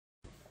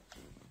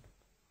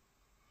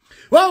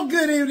Well,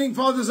 good evening,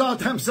 Father's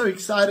Heart. I'm so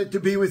excited to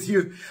be with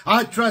you.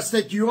 I trust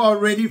that you are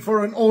ready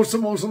for an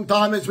awesome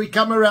time as we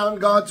come around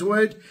God's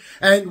Word.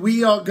 And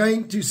we are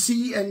going to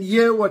see and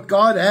hear what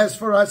God has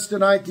for us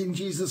tonight in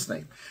Jesus'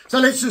 name. So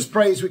let's just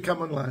pray as we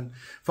come online.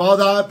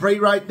 Father, I pray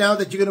right now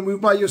that you're going to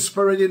move by your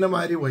Spirit in a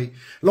mighty way.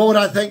 Lord,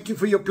 I thank you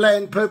for your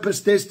plan,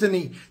 purpose,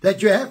 destiny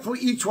that you have for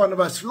each one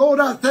of us. Lord,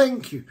 I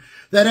thank you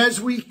that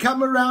as we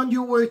come around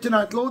your Word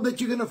tonight, Lord,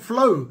 that you're going to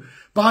flow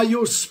by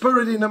your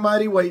Spirit in a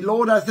mighty way.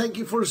 Lord, I thank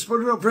you for a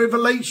spirit of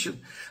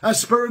revelation, a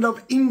spirit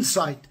of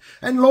insight.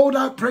 And Lord,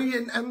 I pray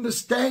an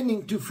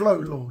understanding to flow,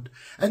 Lord,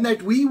 and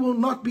that we will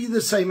not be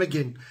the same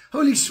again.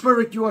 Holy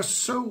Spirit, you are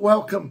so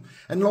welcome.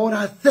 And Lord,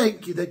 I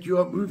thank you that you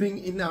are moving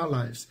in our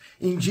lives.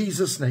 In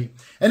Jesus' name.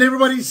 And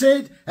everybody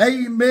said,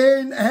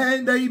 amen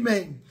and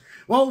amen.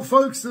 Well,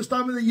 folks, this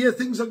time of the year,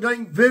 things are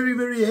going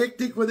very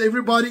hectic with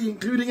everybody,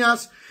 including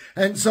us.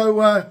 And so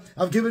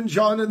I've given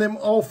John and them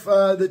off,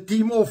 the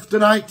team off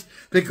tonight,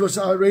 because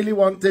I really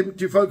want them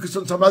to focus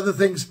on some other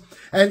things.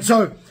 And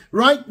so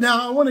right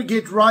now, I want to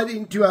get right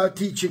into our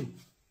teaching.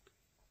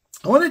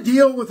 I want to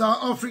deal with our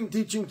offering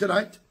teaching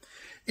tonight.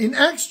 In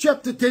Acts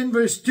chapter 10,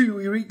 verse 2,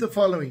 we read the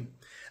following.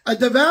 A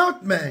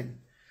devout man.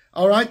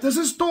 All right, this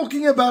is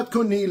talking about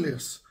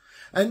Cornelius.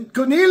 And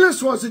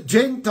Cornelius was a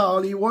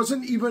Gentile. He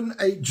wasn't even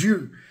a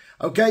Jew.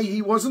 Okay,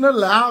 he wasn't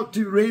allowed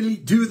to really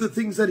do the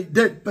things that he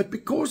did. But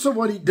because of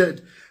what he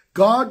did,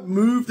 God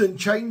moved and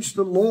changed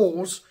the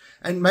laws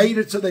and made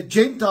it so that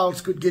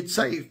Gentiles could get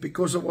saved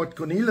because of what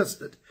Cornelius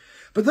did.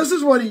 But this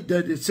is what he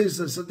did. It says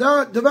this, a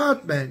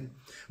devout man,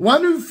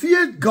 one who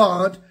feared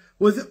God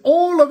with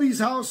all of his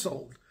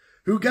household,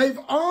 who gave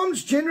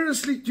alms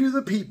generously to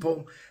the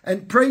people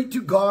and prayed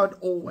to God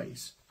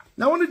always.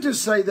 Now, I want to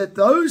just say that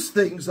those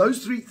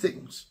three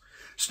things,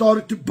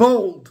 started to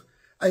build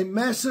a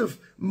massive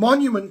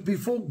monument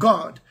before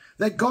God,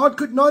 that God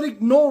could not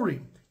ignore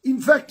him.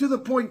 In fact, to the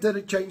point that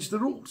it changed the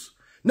rules.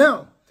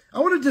 Now, I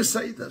want to just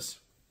say this.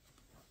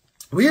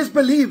 We as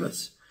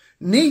believers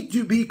need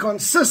to be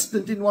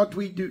consistent in what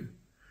we do.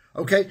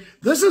 Okay?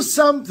 This is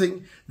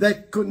something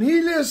that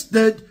Cornelius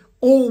did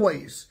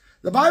always.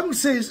 The Bible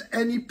says,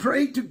 and he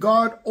prayed to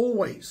God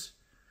always.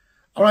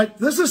 All right?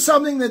 This is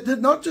something that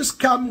did not just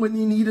come when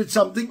he needed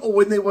something or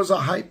when there was a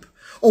hype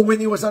or when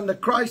he was under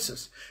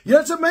crisis. You know,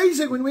 it's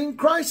amazing when we're in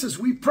crisis,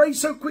 we pray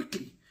so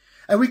quickly.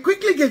 And we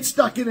quickly get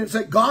stuck in and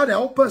say, God,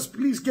 help us,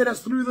 please get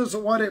us through this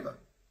or whatever.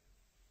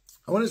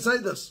 I want to say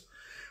this.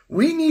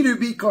 We need to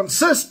be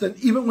consistent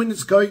even when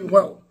it's going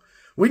well.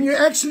 When you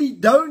actually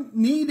don't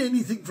need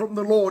anything from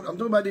the Lord, I'm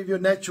talking about your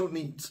natural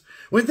needs.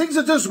 When things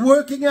are just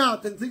working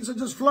out and things are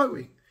just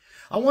flowing.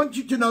 I want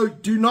you to know,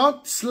 do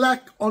not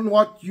slack on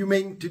what you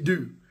meant to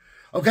do.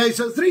 Okay,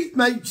 so three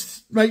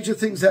major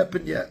things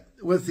happened here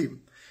with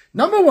him.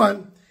 Number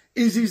one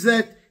is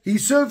that he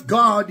served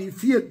God, he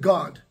feared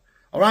God.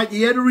 All right,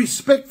 he had a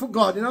respect for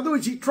God. In other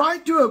words, he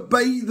tried to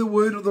obey the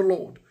word of the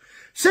Lord.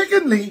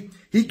 Secondly,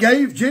 he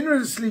gave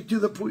generously to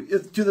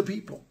the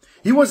people.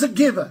 He was a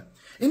giver.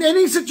 In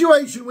any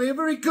situation,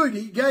 wherever he could,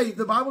 he gave.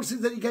 The Bible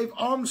says that he gave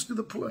alms to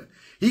the poor.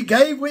 He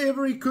gave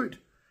wherever he could.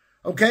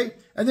 Okay?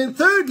 And then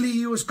thirdly,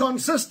 he was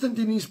consistent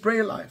in his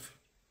prayer life.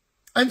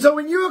 And so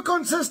when you are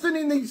consistent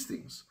in these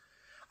things,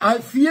 I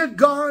fear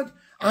God,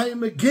 I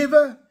am a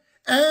giver,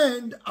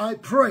 and I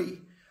pray,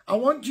 I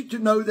want you to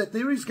know that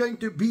there is going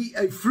to be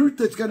a fruit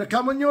that's going to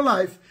come on your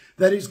life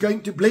that is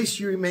going to bless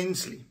you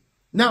immensely.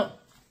 Now,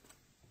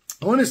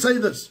 I want to say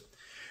this.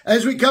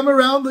 As we come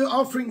around the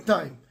offering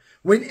time,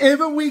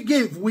 whenever we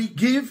give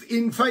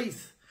in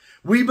faith.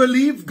 We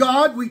believe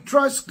God, we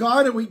trust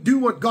God, and we do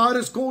what God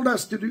has called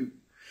us to do.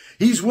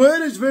 His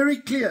word is very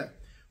clear.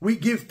 We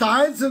give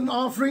tithes and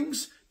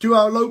offerings to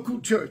our local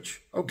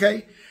church,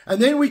 okay?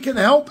 And then we can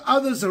help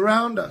others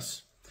around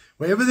us.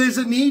 Wherever there's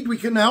a need, we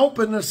can help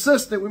and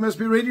assist, and we must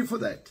be ready for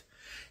that.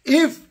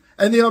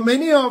 And there are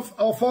many of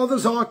our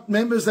Father's Heart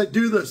members that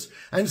do this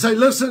and say,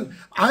 listen,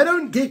 I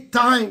don't get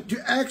time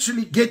to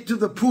actually get to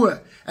the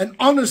poor and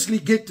honestly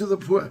get to the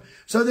poor.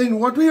 So then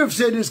what we have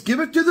said is give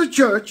it to the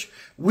church.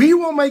 We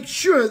will make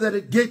sure that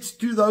it gets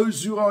to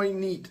those who are in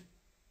need.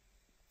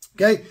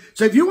 Okay,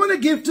 so if you want to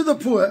give to the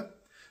poor,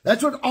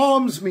 that's what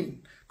alms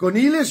mean.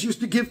 Cornelius used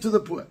to give to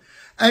the poor.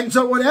 And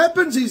so what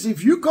happens is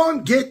if you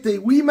can't get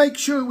there, we make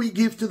sure we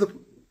give to the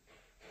poor.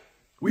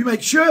 We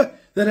make sure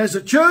that as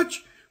a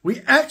church,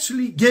 we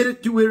actually get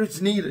it to where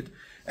it's needed.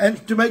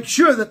 And to make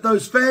sure that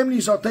those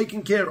families are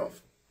taken care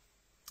of.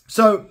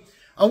 So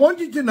I want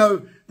you to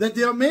know that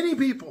there are many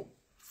people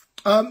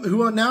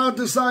who are now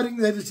deciding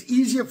that it's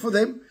easier for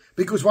them.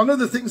 Because one of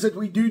the things that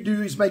we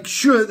do is make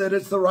sure that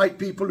it's the right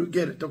people who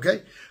get it,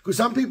 okay? Because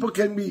some people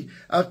can be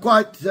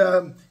quite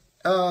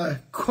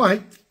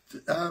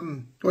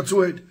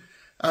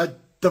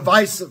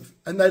divisive,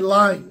 and they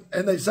lie,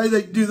 and they say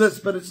they do this,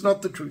 but it's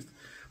not the truth.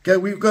 Okay,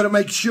 we've got to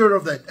make sure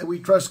of that, and we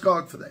trust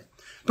God for that.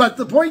 But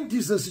the point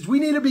is this, is we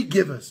need to be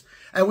givers,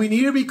 and we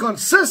need to be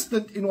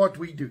consistent in what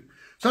we do.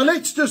 So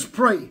let's just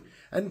pray.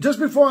 And just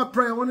before I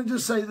pray, I want to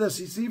just say this.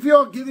 You see, if you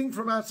are giving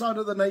from outside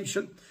of the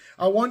nation,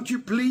 I want you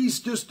please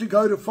just to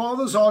go to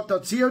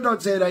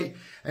fathersheart.co.za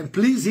and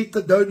please hit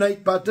the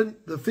donate button.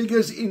 The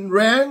figure's in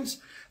rands,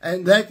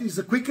 and that is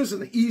the quickest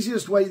and the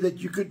easiest way that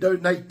you could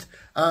donate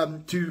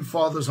to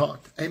Father's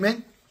Heart.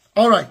 Amen.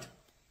 All right.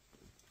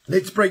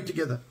 Let's pray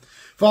together.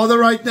 Father,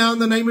 right now in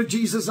the name of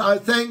Jesus, I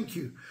thank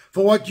you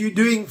for what you're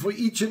doing for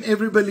each and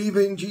every believer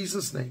in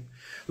Jesus' name.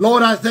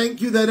 Lord, I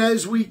thank you that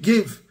as we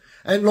give,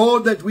 and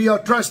Lord, that we are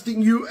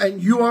trusting you,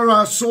 and you are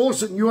our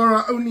source and you are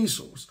our only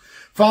source.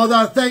 Father,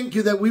 I thank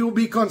you that we will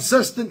be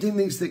consistent in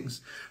these things.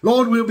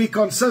 Lord, we'll be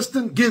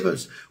consistent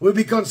givers. We'll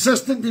be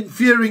consistent in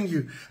fearing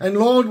you. And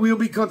Lord, we'll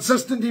be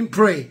consistent in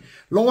prayer.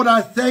 Lord,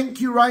 I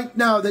thank you right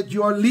now that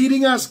you are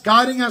leading us,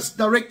 guiding us,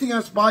 directing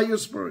us by your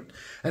Spirit.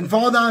 And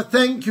Father, I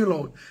thank you,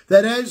 Lord,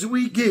 that as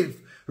we give,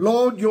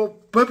 Lord, your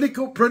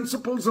biblical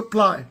principles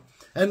apply.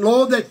 And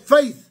Lord, that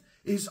faith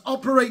is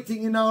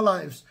operating in our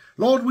lives.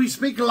 Lord, we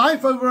speak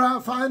life over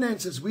our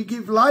finances. We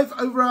give life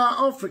over our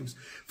offerings.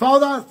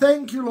 Father, I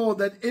thank you, Lord,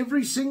 that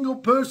every single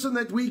person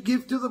that we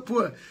give to the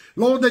poor,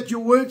 Lord, that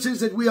your word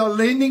says that we are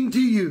lending to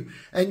you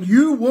and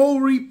you will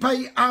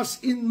repay us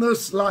in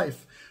this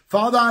life.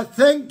 Father, I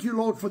thank you,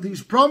 Lord, for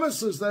these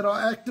promises that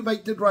are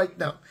activated right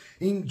now.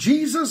 In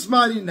Jesus'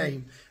 mighty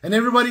name. And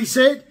everybody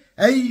said,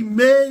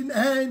 amen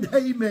and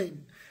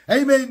amen.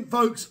 Amen,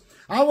 folks.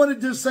 I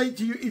wanted to say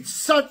to you, it's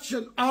such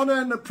an honor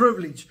and a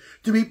privilege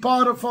to be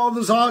part of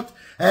Father's Heart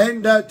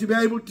and to be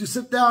able to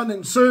sit down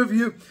and serve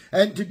you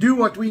and to do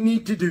what we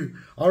need to do.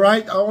 All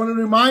right. I want to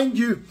remind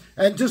you,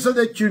 and just so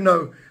that you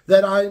know,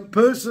 that I am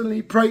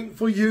personally praying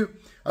for you.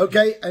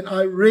 Okay. And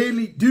I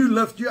really do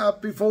lift you up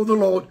before the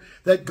Lord,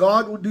 that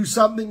God will do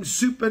something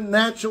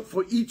supernatural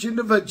for each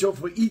individual,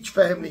 for each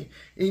family,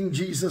 in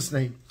Jesus'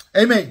 name.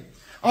 Amen.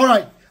 All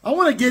right. I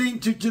want to get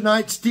into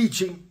tonight's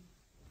teaching.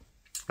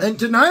 And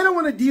tonight I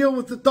want to deal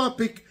with the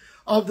topic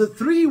of the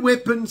 3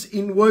 weapons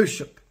in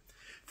worship.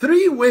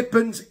 3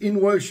 weapons in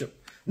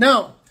worship.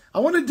 Now, I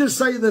wanted to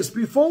say this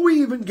before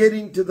we even get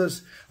into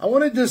this. I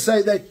wanted to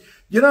say that,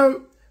 you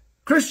know,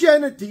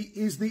 Christianity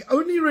is the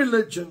only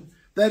religion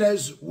that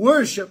has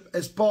worship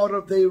as part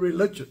of their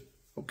religion.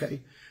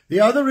 Okay. The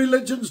other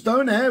religions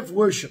don't have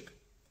worship.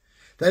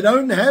 They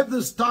don't have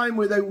this time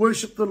where they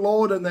worship the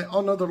Lord and they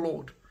honor the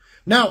Lord.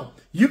 Now,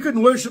 you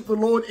can worship the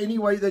Lord any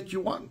way that you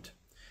want.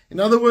 In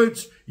other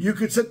words, you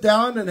could sit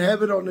down and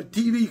have it on the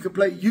TV. You could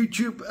play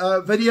YouTube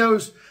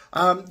videos.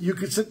 You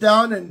could sit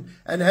down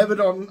and have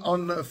it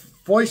on a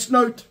voice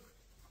note.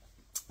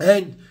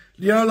 And,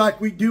 you know,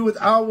 like we do with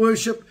our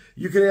worship,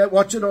 you can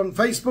watch it on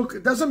Facebook.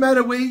 It doesn't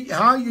matter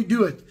how you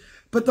do it.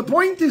 But the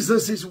point is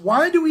this, is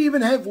why do we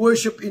even have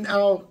worship in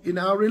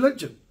our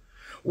religion?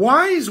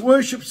 Why is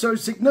worship so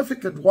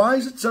significant? Why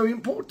is it so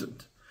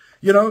important?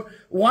 You know,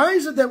 why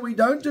is it that we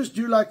don't just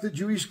do like the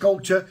Jewish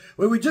culture,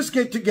 where we just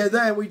get together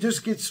and we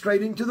just get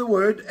straight into the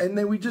word and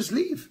then we just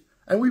leave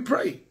and we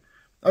pray?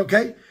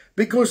 Okay?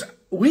 Because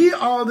we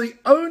are the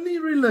only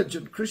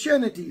religion,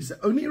 Christianity is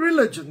the only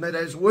religion that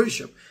has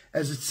worship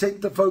as its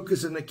center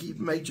focus and a key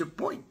major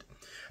point.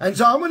 And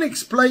so I'm going to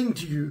explain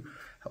to you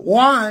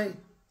why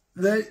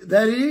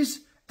that is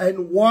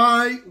and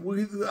why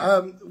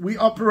we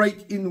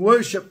operate in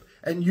worship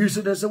and use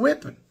it as a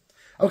weapon.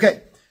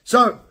 Okay,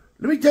 so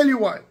let me tell you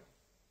why.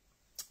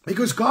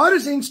 Because God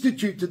has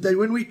instituted that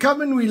when we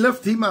come and we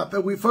lift him up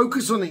and we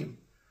focus on him,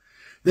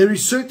 there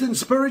is certain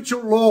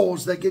spiritual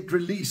laws that get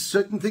released,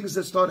 certain things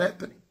that start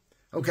happening.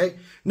 Okay?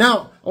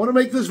 Now, I want to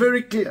make this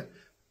very clear.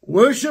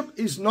 Worship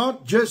is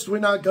not just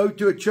when I go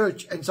to a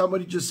church and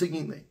somebody just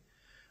singing there.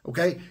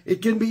 Okay?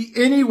 It can be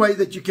any way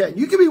that you can.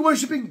 You can be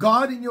worshiping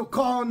God in your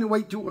car on the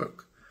way to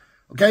work.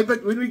 Okay?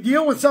 But when we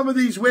deal with some of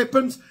these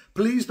weapons,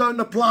 please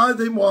don't apply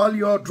them while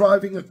you are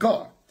driving a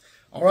car.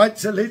 All right?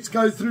 So let's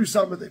go through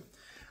some of them.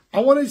 I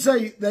want to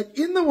say that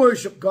in the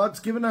worship, God's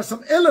given us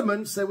some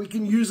elements that we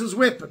can use as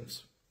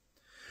weapons.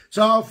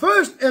 So our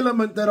first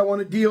element that I want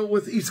to deal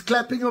with is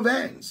clapping of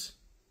hands.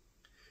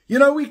 You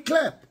know, we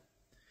clap.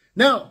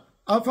 Now,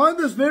 I find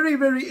this very,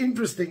 very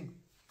interesting,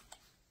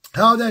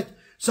 how that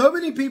so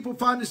many people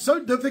find it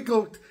so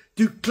difficult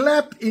to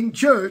clap in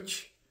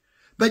church,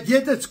 but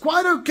yet it's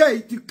quite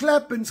okay to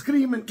clap and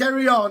scream and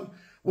carry on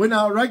when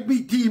our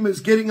rugby team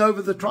is getting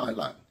over the try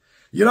line.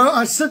 You know,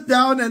 I sit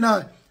down and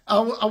I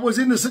was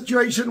in a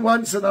situation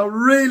once, and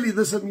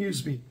this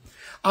amused me.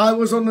 I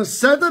was on a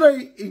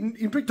Saturday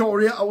in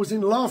Pretoria. I was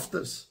in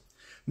Laughters.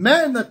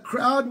 Man, the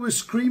crowd was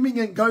screaming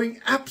and going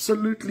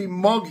absolutely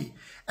moggy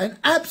and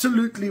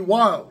absolutely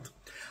wild.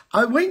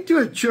 I went to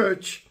a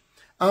church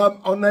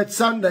on that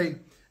Sunday,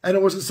 and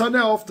it was a Sunday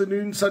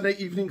afternoon, Sunday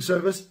evening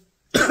service.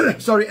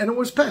 Sorry, and it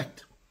was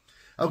packed.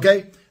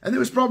 Okay, and there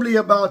was probably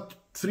about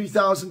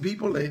 3,000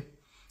 people there.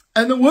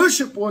 And the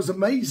worship was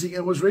amazing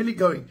and was really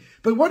going.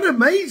 But what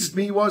amazed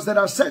me was that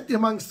I sat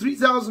amongst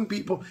 3,000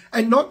 people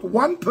and not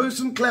one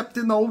person clapped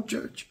in the whole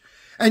church.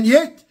 And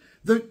yet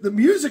the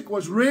music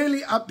was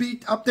really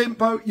upbeat,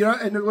 up-tempo, you know,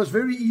 and it was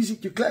very easy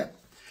to clap.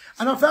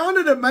 And I found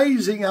it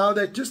amazing how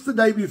that just the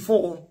day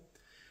before,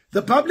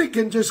 the public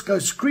can just go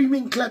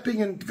screaming,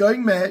 clapping and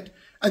going mad,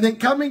 and then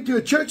coming to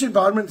a church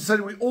environment and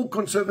saying we're all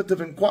conservative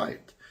and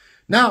quiet.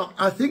 Now,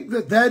 I think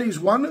that that is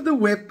one of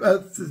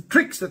the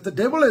tricks that the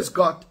devil has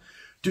got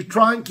to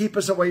try and keep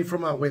us away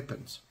from our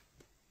weapons.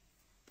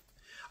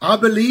 I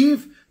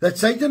believe that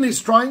Satan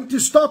is trying to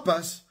stop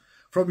us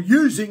from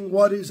using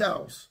what is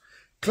ours.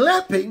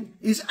 Clapping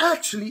is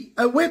actually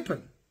a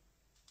weapon.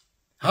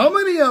 How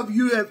many of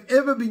you have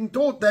ever been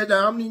taught that?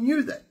 How many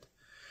knew that?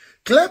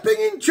 Clapping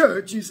in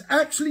church is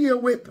actually a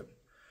weapon.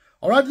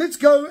 All right, let's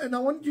go, and I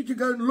want you to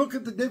go and look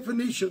at the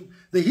definition,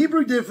 the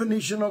Hebrew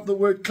definition of the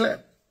word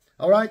clap.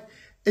 All right,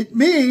 it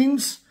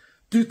means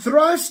to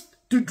thrust,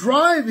 to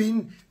drive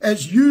in,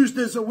 as used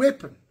as a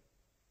weapon.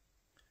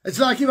 It's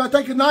like if I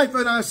take a knife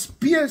and I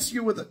pierce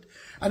you with it,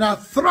 and I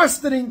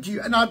thrust it into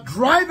you, and I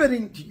drive it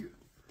into you.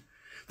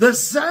 The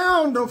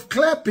sound of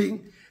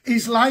clapping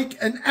is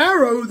like an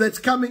arrow that's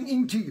coming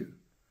into you.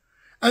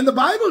 And the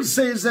Bible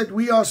says that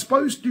we are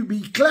supposed to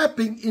be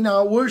clapping in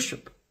our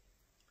worship.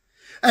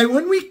 And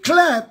when we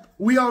clap,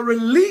 we are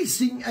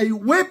releasing a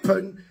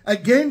weapon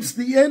against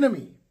the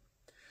enemy.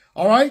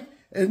 All right?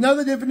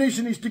 Another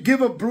definition is to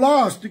give a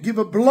blast, to give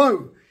a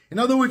blow. In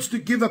other words, to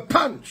give a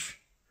punch.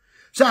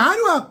 So how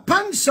do I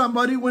punch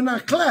somebody when I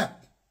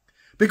clap?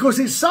 Because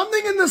there's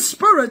something in the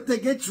spirit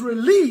that gets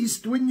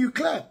released when you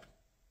clap.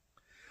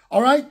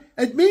 All right?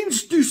 It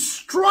means to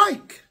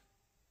strike.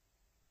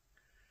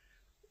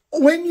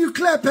 When you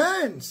clap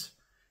hands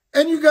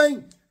and you're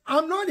going,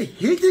 I'm not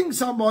hitting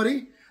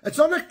somebody. It's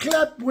not a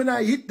clap when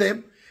I hit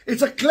them.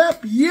 It's a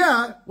clap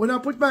here when I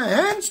put my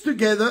hands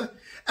together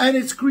and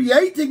it's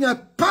creating a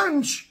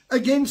punch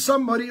against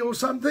somebody or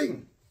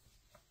something.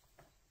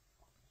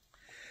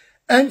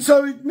 And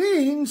so it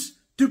means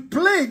to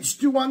pledge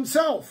to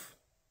oneself.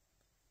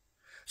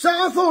 So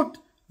I thought,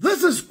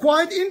 this is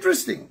quite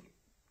interesting.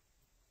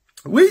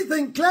 We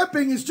think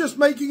clapping is just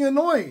making a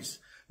noise.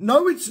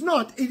 No, it's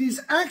not. It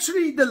is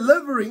actually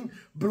delivering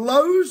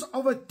blows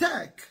of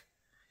attack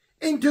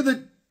into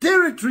the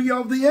territory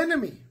of the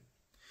enemy.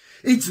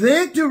 It's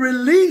there to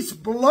release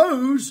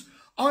blows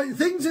on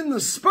things in the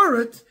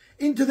spirit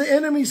into the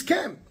enemy's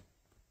camp.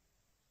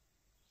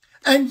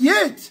 And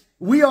yet,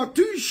 we are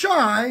too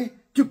shy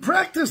to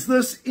practice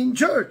this in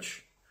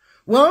church.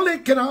 Well,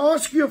 can I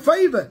ask you a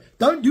favor?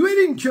 Don't do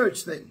it in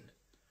church then.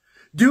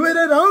 Do it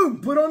at home.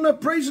 Put on a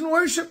praise and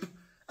worship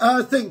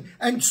thing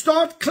and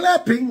start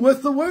clapping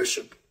with the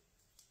worship.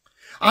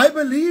 I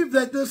believe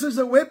that this is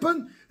a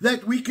weapon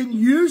that we can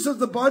use as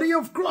the body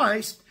of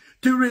Christ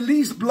to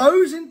release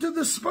blows into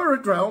the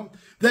spirit realm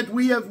that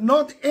we have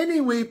not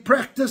anywhere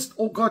practiced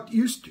or got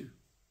used to.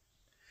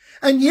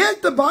 And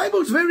yet the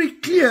Bible's very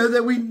clear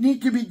that we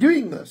need to be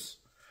doing this.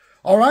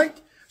 All right?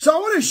 So I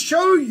want to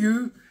show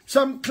you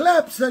some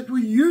claps that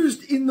we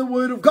used in the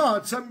Word of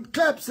God, some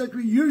claps that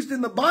we used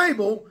in the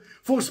Bible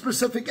for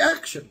specific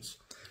actions.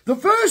 The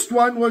first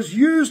one was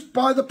used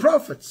by the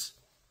prophets.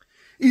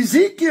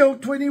 Ezekiel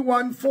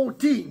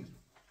 21:14.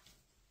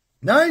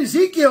 Now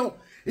Ezekiel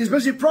is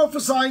busy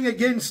prophesying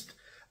against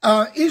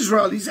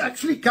Israel. He's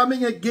actually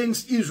coming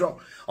against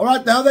Israel. All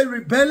right, now they're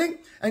rebelling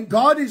and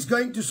God is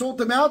going to sort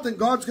them out and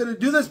God's going to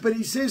do this. But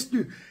he says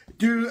to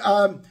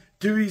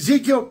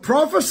Ezekiel,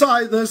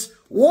 prophesy this,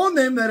 warn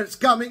them that it's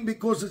coming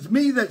because it's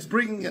me that's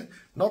bringing it.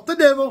 Not the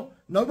devil,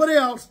 nobody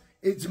else.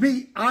 It's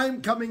me.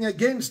 I'm coming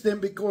against them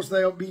because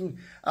they are being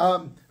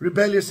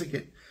rebellious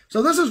again.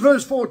 So this is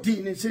verse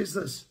 14. It says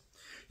this.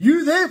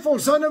 You therefore,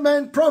 son of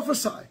man,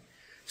 prophesy.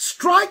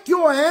 Strike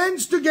your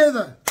hands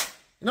together.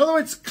 In other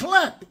words,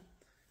 clap.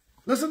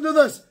 Listen to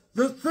this.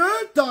 The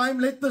third time,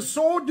 let the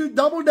sword do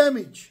double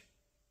damage.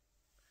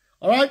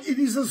 All right. It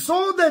is the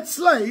sword that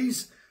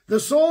slays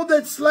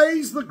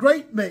the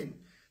great men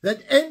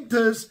that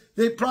enters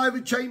their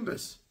private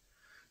chambers.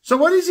 So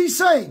what is he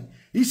saying?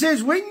 He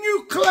says, when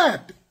you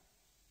clap,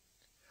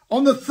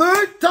 on the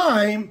third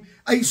time,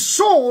 a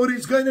sword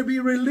is going to be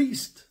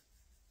released.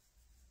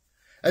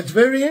 It's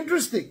very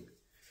interesting.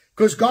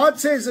 Because God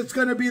says it's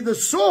going to be the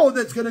sword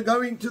that's going to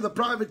go into the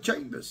private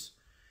chambers.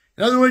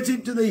 In other words,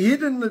 into the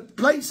hidden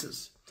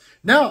places.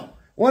 Now,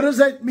 what does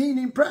that mean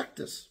in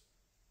practice?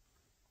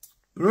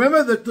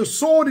 Remember that the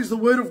sword is the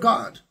word of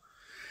God.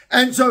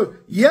 And so,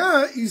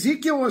 yeah,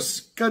 Ezekiel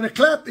was going to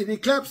clap, and he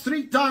claps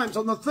 3 times.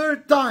 On the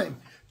third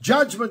time,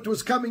 judgment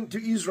was coming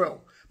to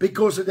Israel.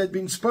 Because it had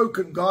been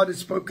spoken, God had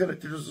spoken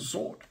it, it was a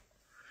sword.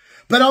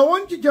 But I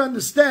want you to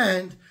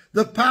understand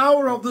the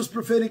power of this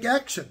prophetic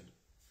action.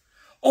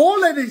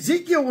 All that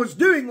Ezekiel was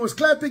doing was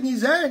clapping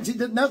his hands. He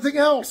did nothing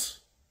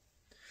else.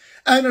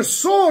 And a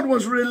sword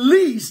was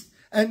released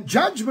and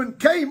judgment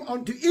came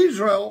onto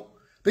Israel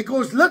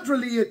because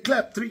literally he had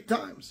clapped 3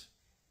 times.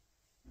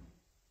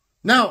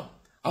 Now,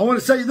 I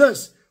want to say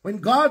this. When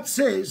God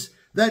says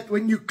that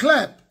when you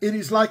clap, it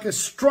is like a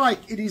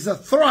strike. It is a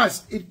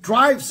thrust. It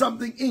drives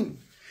something in.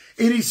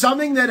 It is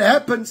something that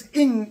happens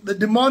in the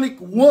demonic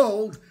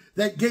world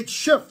that gets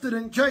shifted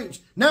and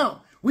changed.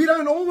 Now, we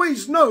don't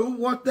always know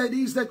what that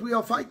is that we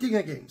are fighting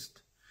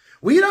against.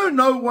 We don't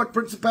know what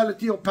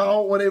principality or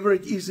power, whatever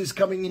it is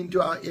coming into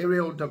our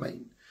area or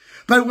domain.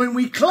 But when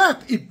we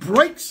clap, it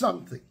breaks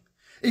something.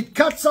 It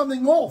cuts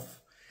something off.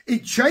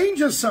 It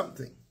changes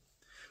something.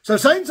 So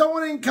saints, I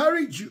want to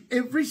encourage you,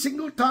 every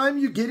single time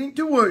you get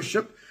into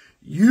worship,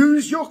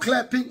 use your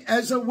clapping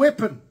as a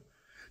weapon.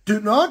 Do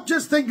not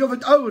just think of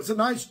it, oh, it's a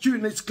nice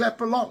tune, let's clap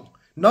along.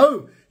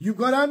 No, you've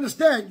got to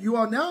understand, you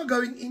are now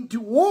going into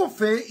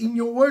warfare in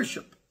your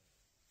worship.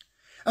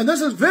 And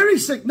this is very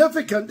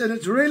significant, and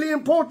it's really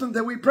important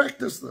that we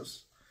practice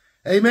this.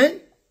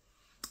 Amen?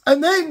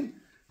 And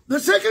then, the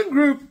second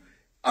group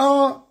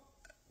are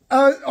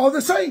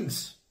the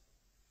saints.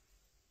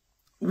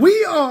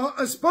 We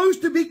are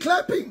supposed to be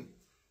clapping.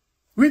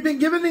 We've been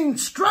given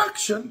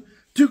instruction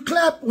to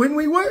clap when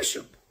we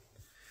worship.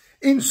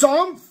 In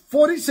Psalm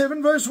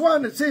 47 verse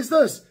 1, it says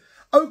this,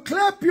 "Oh,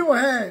 clap your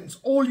hands,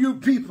 all you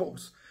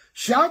peoples.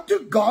 Shout to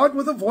God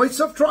with a voice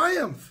of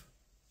triumph."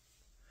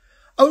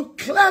 Oh,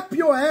 clap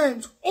your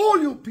hands, all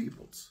you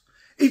peoples.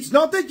 It's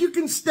not that you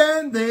can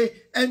stand there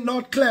and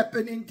not clap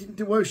and enter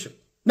into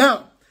worship.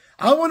 Now,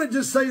 I want to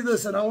just say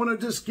this, and I want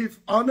to just give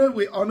honor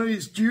where honor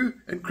is due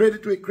and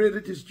credit where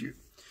credit is due.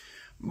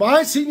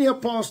 My senior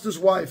pastor's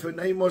wife, her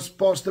name was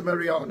Pastor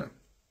Mariana.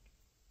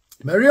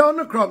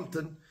 Mariana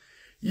Crompton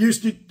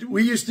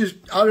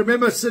I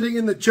remember sitting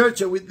in the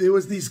church, and there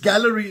was these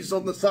galleries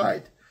on the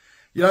side.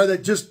 You know, they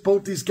just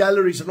built these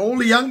galleries, and all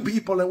the young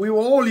people, and we were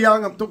all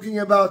young, I'm talking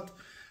about,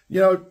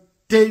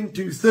 10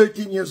 to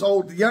 13 years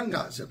old, the young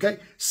guys, okay?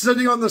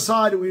 Sitting on the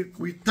side,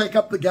 we take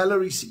up the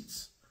gallery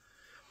seats.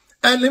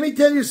 And let me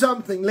tell you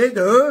something, let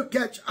her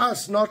catch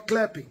us not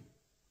clapping.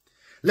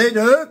 Let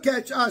her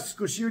catch us,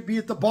 because she would be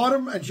at the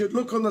bottom and she would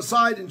look on the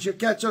side and she'd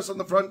catch us on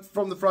the front,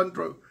 from the front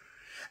row.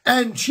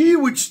 And she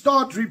would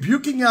start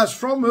rebuking us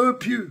from her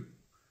pew.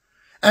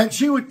 And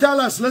she would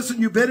tell us,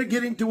 listen, you better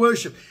get into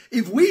worship.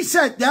 If we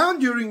sat down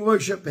during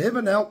worship,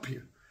 heaven help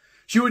you.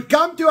 She would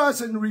come to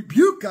us and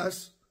rebuke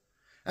us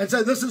and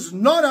say, this is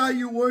not how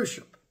you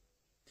worship.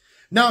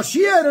 Now,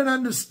 she had an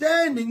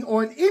understanding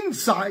or an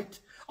insight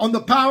on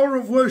the power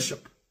of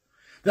worship.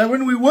 That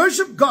when we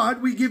worship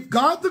God, we give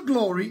God the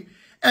glory,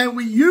 and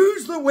we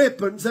use the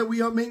weapons that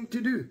we are meant to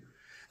do.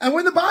 And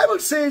when the Bible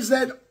says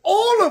that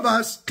all of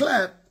us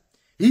clap,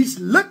 he's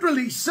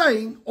literally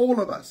saying all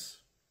of us.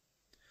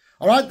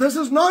 All right, this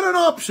is not an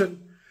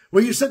option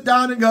where you sit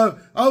down and go,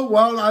 oh,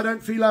 well, I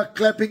don't feel like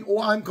clapping,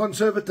 or I'm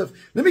conservative.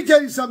 Let me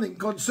tell you something.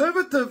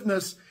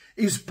 Conservativeness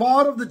is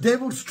part of the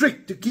devil's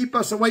trick to keep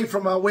us away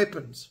from our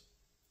weapons.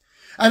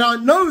 And I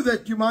know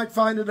that you might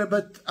find it a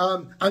bit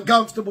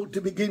uncomfortable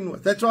to begin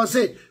with. That's why I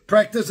said,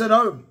 practice at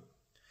home.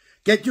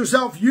 Get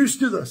yourself used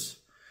to this.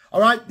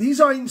 All right, these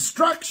are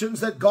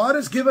instructions that God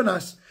has given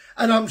us.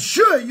 And I'm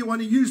sure you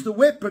want to use the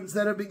weapons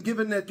that have been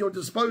given at your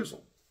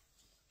disposal.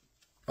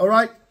 All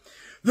right.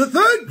 The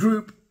third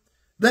group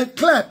that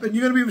clap, and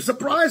you're going to be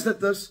surprised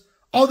at this,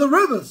 are the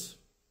rivers.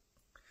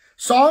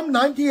 Psalm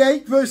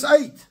 98 verse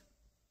 8.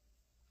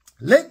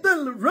 Let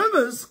the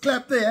rivers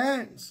clap their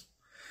hands.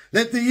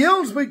 Let the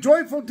hills be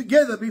joyful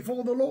together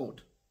before the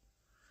Lord.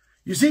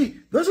 You see,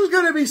 this is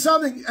going to be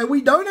something, and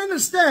we don't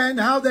understand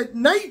how that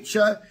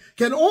nature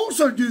can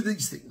also do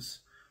these things.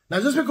 Now,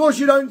 just because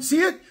you don't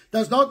see it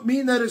does not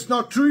mean that it's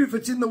not true. If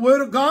it's in the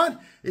Word of God,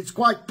 it's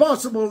quite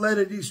possible that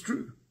it is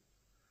true.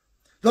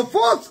 The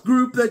fourth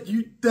group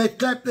that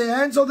clap their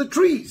hands are the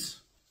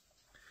trees.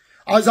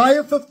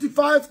 Isaiah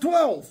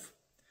 55:12.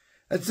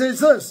 It says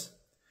this,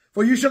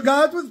 "For you shall go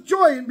out with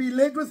joy and be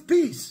led with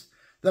peace.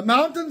 The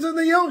mountains and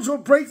the hills will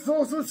break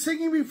forth with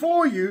singing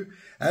before you,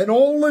 and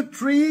all the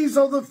trees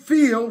of the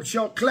field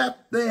shall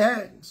clap their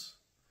hands."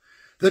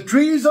 The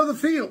trees of the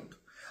field.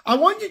 I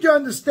want you to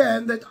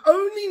understand that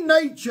only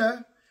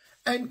nature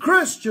and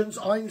Christians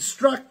are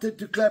instructed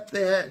to clap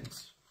their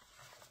hands.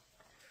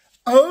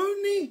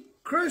 Only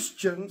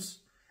Christians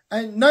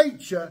and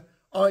nature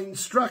are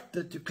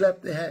instructed to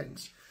clap their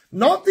hands.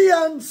 Not the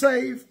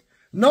unsaved,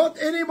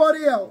 not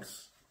anybody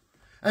else.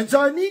 And so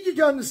I need you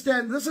to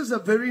understand this is a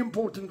very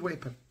important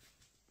weapon.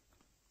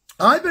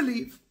 I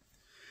believe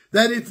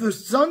that if the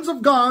sons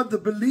of God, the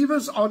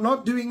believers, are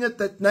not doing it,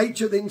 that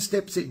nature then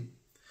steps in.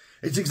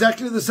 It's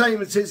exactly the same.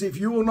 It says, if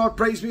you will not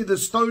praise me, the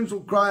stones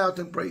will cry out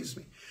and praise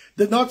me.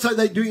 Did not say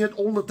they're doing it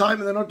all the time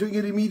and they're not doing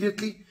it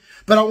immediately.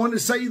 But I want to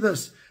say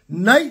this.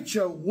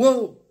 Nature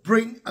will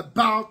bring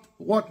about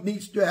what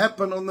needs to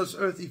happen on this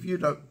earth if you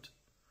don't.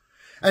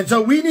 And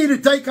so we need to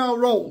take our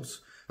roles.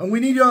 And we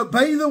need to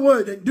obey the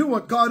word and do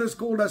what God has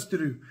called us to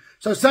do.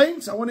 So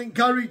saints, I want to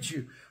encourage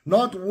you.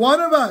 Not one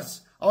of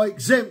us are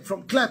exempt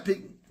from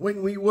clapping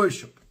when we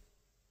worship.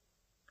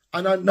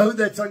 And I know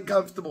that's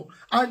uncomfortable.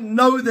 I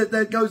know that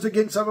that goes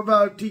against some of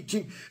our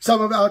teaching,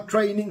 some of our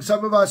training,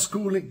 some of our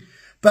schooling.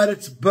 But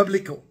it's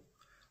biblical.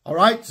 All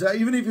right? So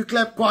even if you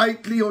clap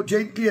quietly or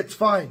gently, it's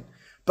fine.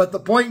 But the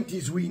point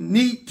is we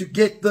need to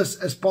get this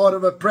as part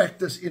of a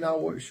practice in our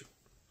worship.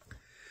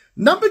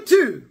 Number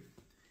 2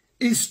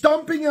 is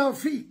stomping our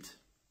feet.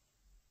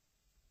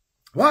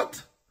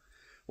 What?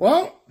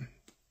 Well,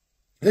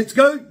 let's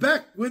go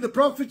back where the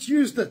prophets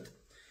used it.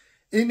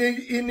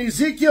 In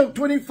Ezekiel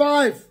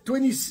 25,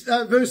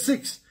 verse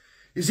 6.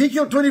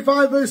 Ezekiel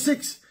 25, verse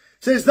 6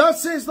 says,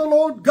 "Thus says the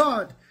Lord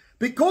God,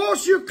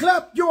 because you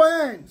clapped your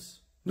hands."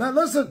 Now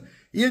listen,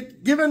 he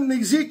had given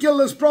Ezekiel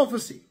this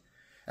prophecy.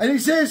 And he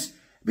says,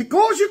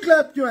 because you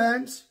clapped your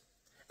hands,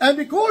 and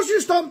because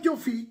you stomped your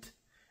feet,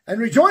 and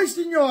rejoiced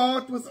in your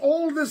heart with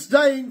all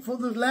disdain for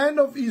the land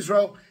of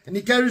Israel. And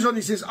he carries on,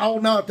 he says, I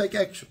will now take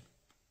action.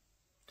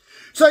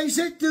 So he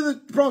said to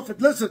the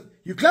prophet, listen,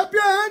 you clap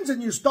your hands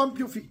and you stomp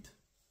your feet.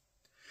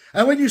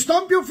 And when you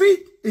stomp your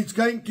feet, it's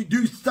going to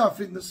do stuff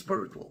in the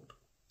spirit world.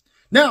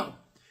 Now,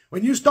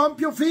 when you stomp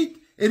your feet,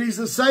 it is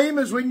the same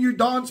as when you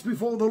dance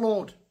before the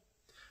Lord.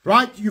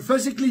 Right? You're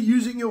physically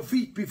using your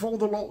feet before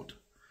the Lord.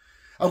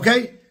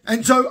 Okay?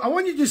 And so I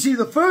want you to see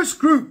the first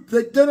group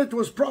that did it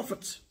was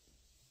prophets.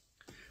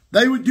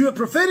 They would do a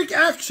prophetic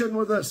action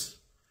with this.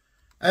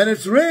 And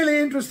it's really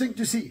interesting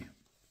to see.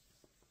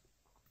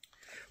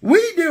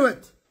 We do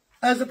it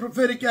as a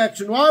prophetic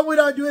action. Why would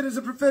I do it as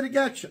a prophetic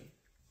action?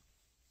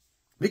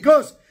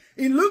 Because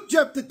in Luke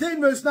chapter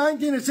 10 verse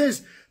 19 it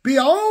says,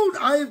 behold,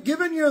 I have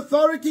given you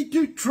authority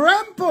to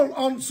trample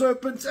on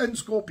serpents and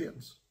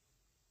scorpions.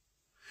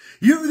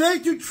 You're there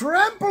to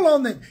trample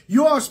on them.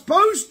 You are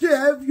supposed to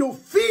have your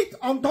feet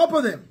on top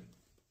of them.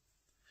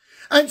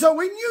 And so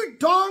when you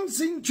dance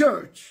in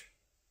church,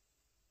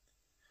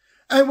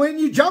 and when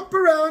you jump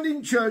around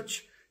in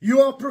church,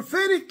 you are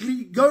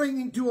prophetically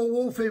going into a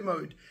warfare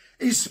mode,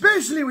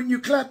 especially when you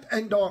clap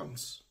and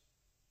dance.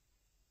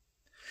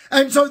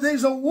 And so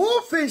there's a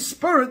warfare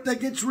spirit that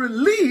gets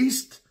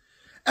released,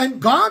 and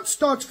God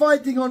starts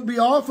fighting on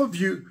behalf of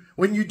you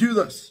when you do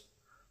this.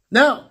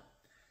 Now,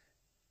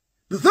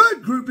 the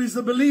third group is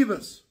the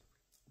believers.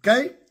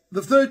 Okay?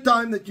 The third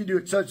time that you do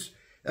it. So it's,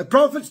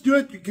 prophets do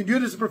it, you can do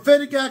it as a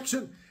prophetic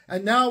action,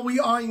 and now we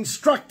are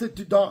instructed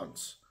to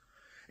dance.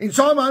 In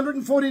Psalm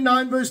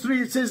 149 verse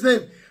 3 it says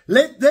there,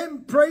 let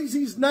them praise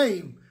his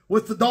name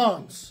with the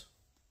dance.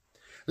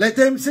 Let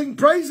them sing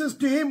praises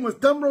to him with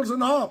timbrels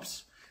and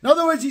harps. In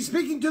other words, he's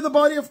speaking to the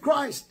body of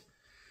Christ,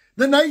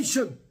 the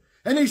nation.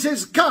 And he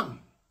says,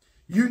 come,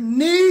 you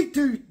need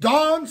to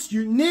dance,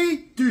 you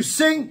need to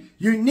sing,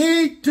 you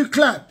need to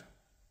clap.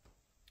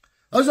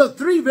 Those are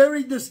three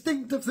very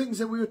distinctive things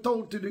that we were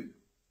told to do.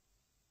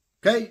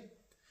 Okay?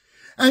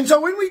 And so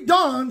when we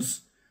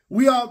dance,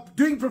 we are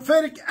doing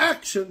prophetic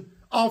action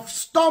of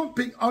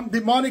stomping on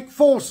demonic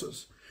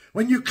forces.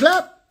 When you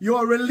clap, you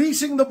are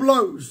releasing the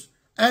blows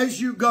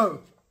as you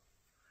go.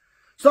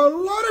 So a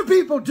lot of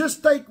people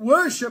just take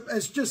worship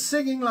as just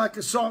singing like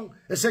a song,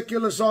 a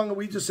secular song, and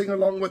we just sing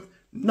along with.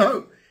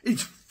 No,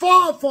 it's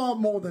far, far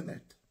more than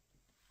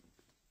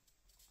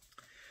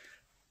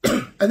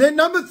that. And then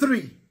number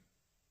 3,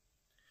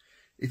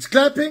 it's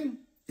clapping,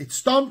 it's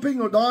stomping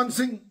or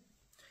dancing.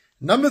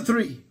 Number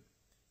 3,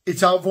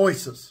 it's our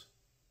voices.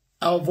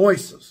 Our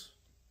voices.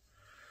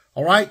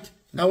 All right.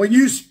 Now, when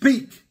you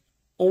speak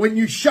or when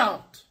you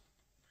shout,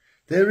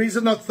 there is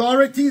an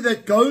authority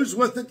that goes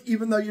with it,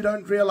 even though you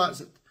don't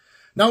realize it.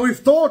 Now,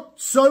 we've taught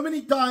so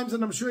many times,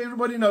 and I'm sure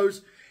everybody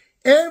knows,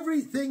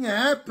 everything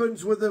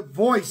happens with a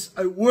voice,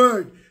 a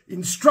word,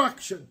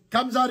 instruction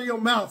comes out of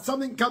your mouth.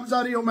 Something comes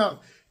out of your mouth,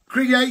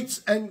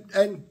 creates and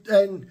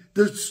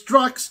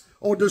destructs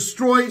or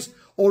destroys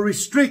or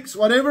restricts,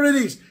 whatever it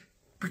is,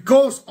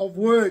 because of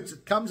words.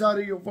 It comes out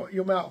of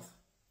your mouth.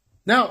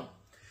 Now,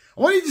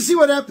 I want you to see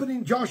what happened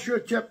in Joshua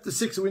chapter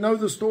 6. We know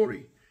the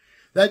story.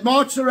 They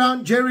marched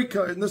around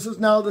Jericho, and this is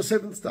now the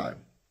 7th time.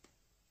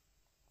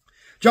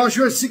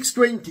 Joshua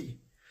 6:20.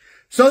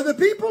 So the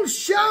people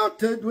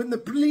shouted when the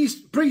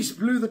priest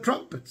blew the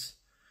trumpets.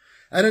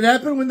 And it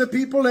happened when the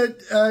people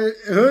had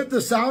heard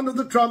the sound of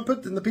the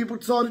trumpet, and the people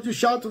started to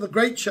shout with a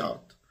great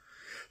shout,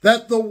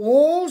 that the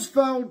walls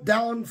fell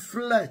down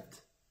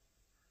flat.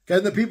 Okay,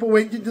 and the people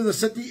went into the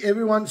city,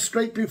 everyone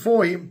straight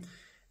before him,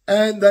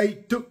 and they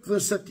took the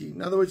city.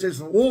 In other words, as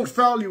the wall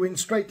fell, you went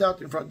straight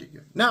out in front of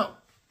you. Now,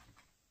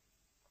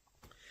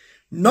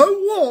 no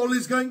wall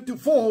is going to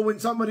fall when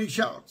somebody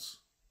shouts.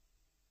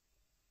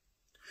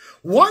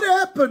 What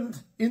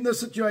happened in the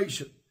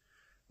situation?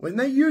 When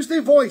they used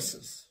their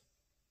voices,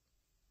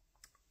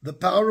 the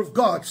power of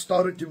God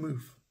started to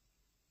move.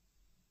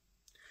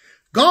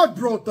 God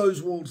brought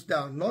those walls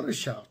down, not a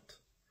shout.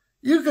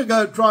 You can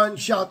go try and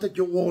shout at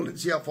your wall and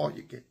see how far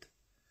you get.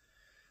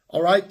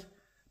 All right?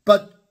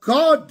 But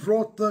God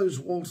brought those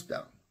walls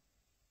down.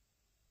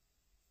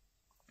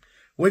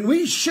 When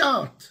we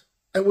shout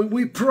and when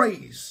we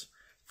praise,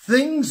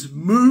 things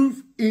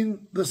move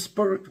in the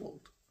spirit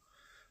world.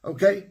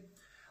 Okay?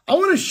 I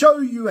want to show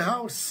you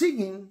how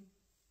singing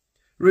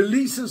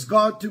releases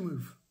God to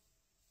move.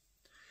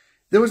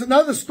 There was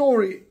another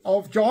story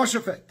of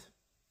Jehoshaphat.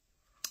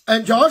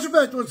 And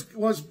Jehoshaphat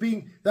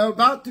they were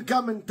about to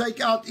come and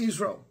take out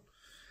Israel.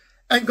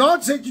 And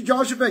God said to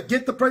Jehoshaphat,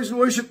 get the praise and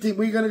worship team.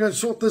 We're going to go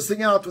sort this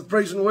thing out with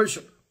praise and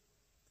worship.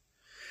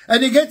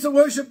 And he gets a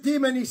worship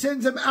team and he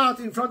sends them out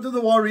in front of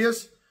the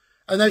warriors.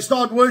 And they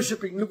start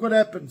worshiping. Look what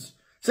happens.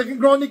 2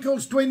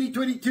 Chronicles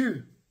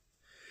 20:22.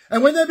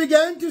 And when they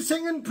began to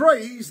sing and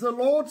praise, the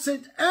Lord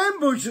set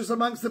ambushes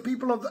amongst the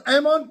people of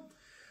Ammon,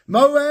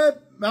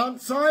 Moab, Mount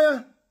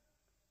Seir,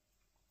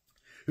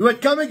 who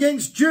had come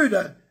against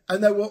Judah,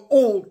 and they were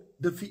all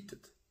defeated.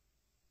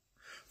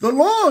 The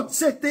Lord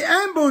set the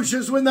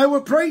ambushes when they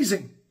were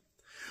praising.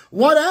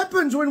 What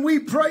happens when we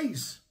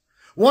praise?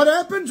 What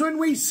happens when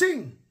we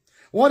sing?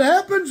 What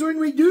happens when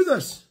we do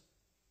this?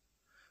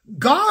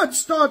 God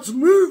starts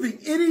moving.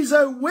 It is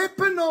a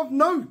weapon of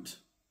note.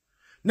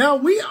 Now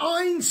we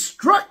are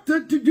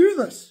instructed to do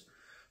this.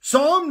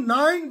 Psalm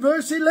 9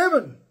 verse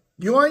 11.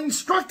 You are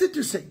instructed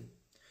to sing.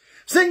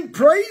 Sing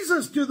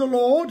praises to the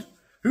Lord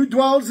who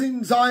dwells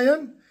in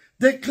Zion.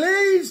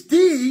 Declare his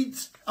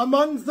deeds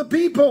amongst the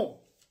people.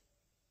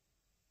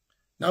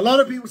 Now a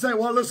lot of people say,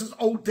 well, this is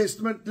Old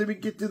Testament. Let me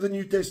get to the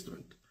New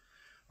Testament.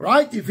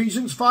 Right?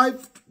 Ephesians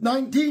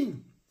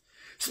 5:19.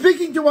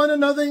 Speaking to one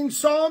another in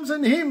psalms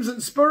and hymns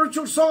and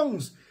spiritual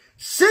songs,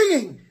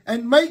 singing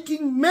and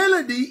making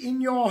melody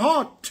in your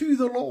heart to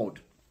the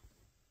Lord.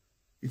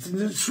 It's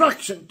an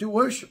instruction to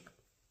worship.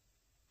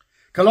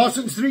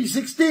 Colossians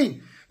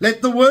 3:16.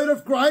 Let the word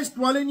of Christ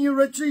dwell in you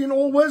richly in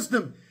all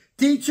wisdom,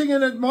 teaching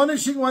and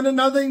admonishing one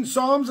another in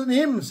psalms and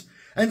hymns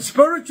and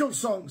spiritual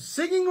songs,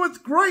 singing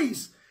with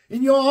grace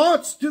in your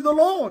hearts to the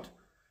Lord.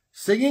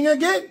 Singing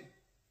again.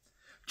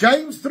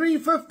 James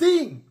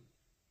 3:15.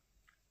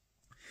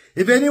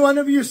 If any one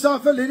of you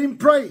suffer, let him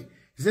pray.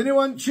 Is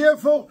anyone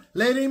cheerful?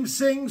 Let him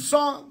sing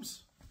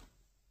psalms.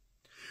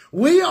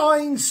 We are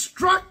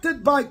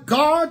instructed by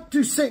God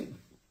to sing.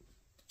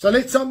 So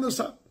let's sum this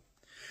up.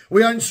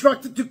 We are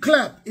instructed to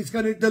clap. It's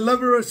going to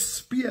deliver a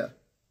spear.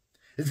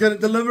 It's going to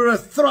deliver a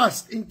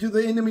thrust into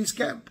the enemy's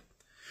camp.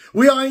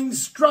 We are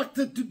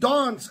instructed to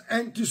dance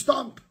and to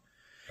stomp.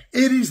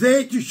 It is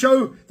there to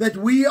show that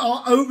we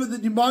are over the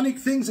demonic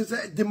things. It's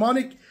a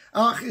demonic,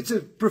 it's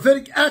a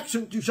prophetic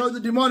action to show the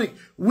demonic.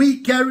 We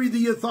carry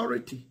the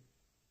authority.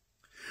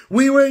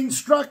 We were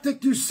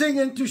instructed to sing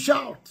and to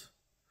shout.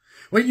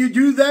 When you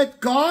do that,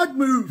 God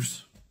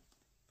moves.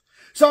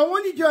 So I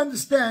want you to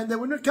understand that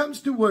when it comes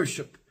to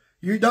worship,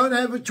 you don't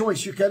have a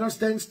choice. You cannot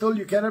stand still.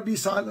 You cannot be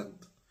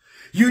silent.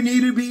 You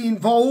need to be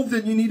involved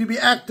and you need to be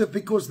active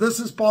because this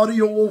is part of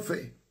your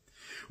warfare.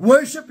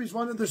 Worship is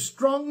one of the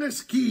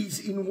strongest keys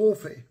in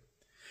warfare.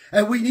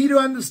 And we need to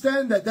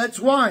understand that. That's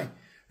why,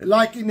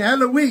 like in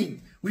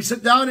Halloween, we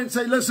sit down and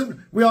say,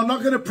 listen, we are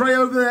not going to pray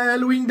over the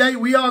Halloween day.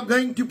 We are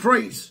going to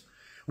praise.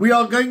 We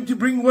are going to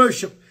bring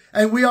worship.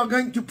 And we are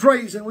going to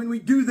praise. And when we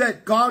do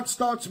that, God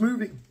starts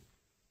moving.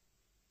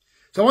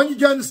 So I want you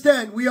to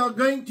understand, we are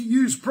going to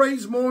use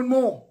praise more and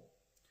more.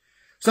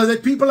 So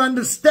that people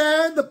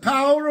understand the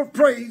power of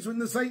praise when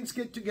the saints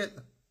get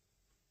together.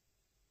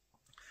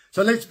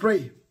 So let's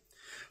pray.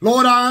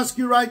 Lord, I ask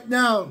you right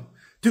now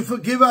to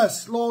forgive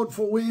us, Lord,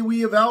 for where we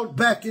have held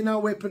back in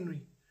our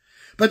weaponry.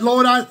 But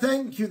Lord, I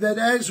thank you that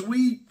as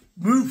we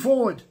move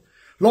forward,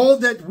 Lord,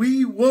 that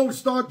we will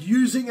start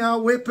using our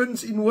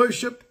weapons in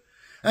worship.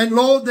 And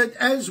Lord, that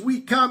as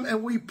we come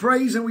and we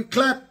praise and we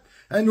clap,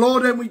 and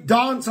Lord, and we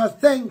dance, I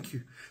thank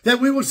you that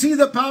we will see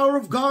the power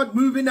of God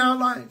move in our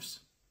lives.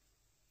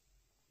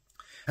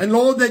 And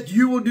Lord, that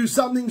you will do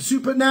something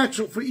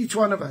supernatural for each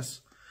one of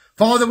us.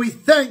 Father, we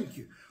thank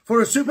you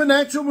for a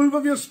supernatural move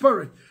of your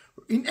Spirit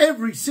in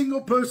every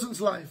single person's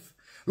life.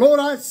 Lord,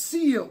 I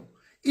seal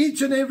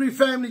each and every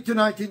family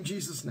tonight in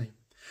Jesus' name.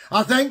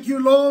 I thank you,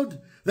 Lord,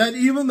 that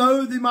even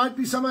though there might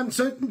be some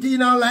uncertainty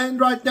in our land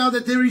right now,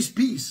 that there is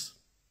peace.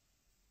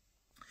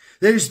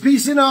 There is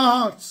peace in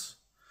our hearts.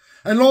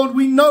 And Lord,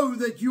 we know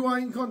that you are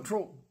in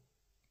control.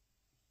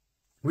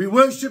 We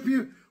worship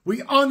you,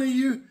 we honor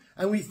you,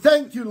 and we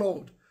thank you,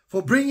 Lord,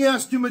 for bringing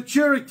us to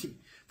maturity.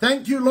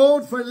 Thank you,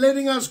 Lord, for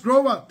letting us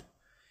grow up.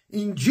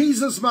 In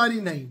Jesus' mighty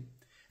name.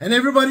 And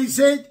everybody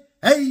said,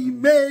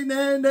 amen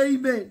and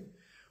amen.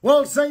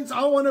 Well, saints,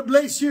 I want to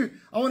bless you.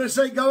 I want to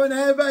say go and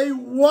have a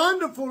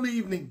wonderful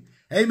evening.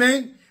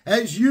 Amen.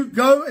 As you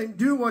go and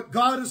do what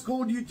God has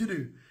called you to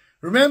do.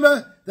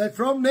 Remember that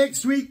from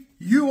next week,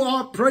 you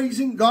are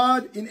praising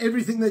God in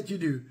everything that you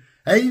do.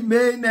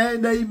 Amen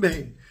and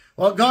amen.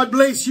 Well, God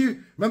bless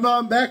you. Remember,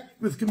 I'm back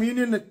with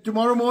communion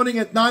tomorrow morning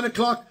at 9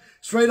 o'clock.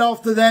 Straight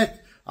after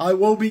that, I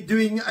will be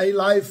doing a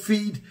live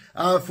feed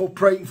for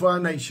praying for our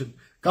nation.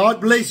 God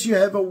bless you.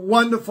 Have a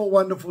wonderful,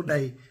 wonderful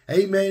day.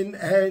 Amen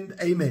and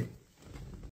amen.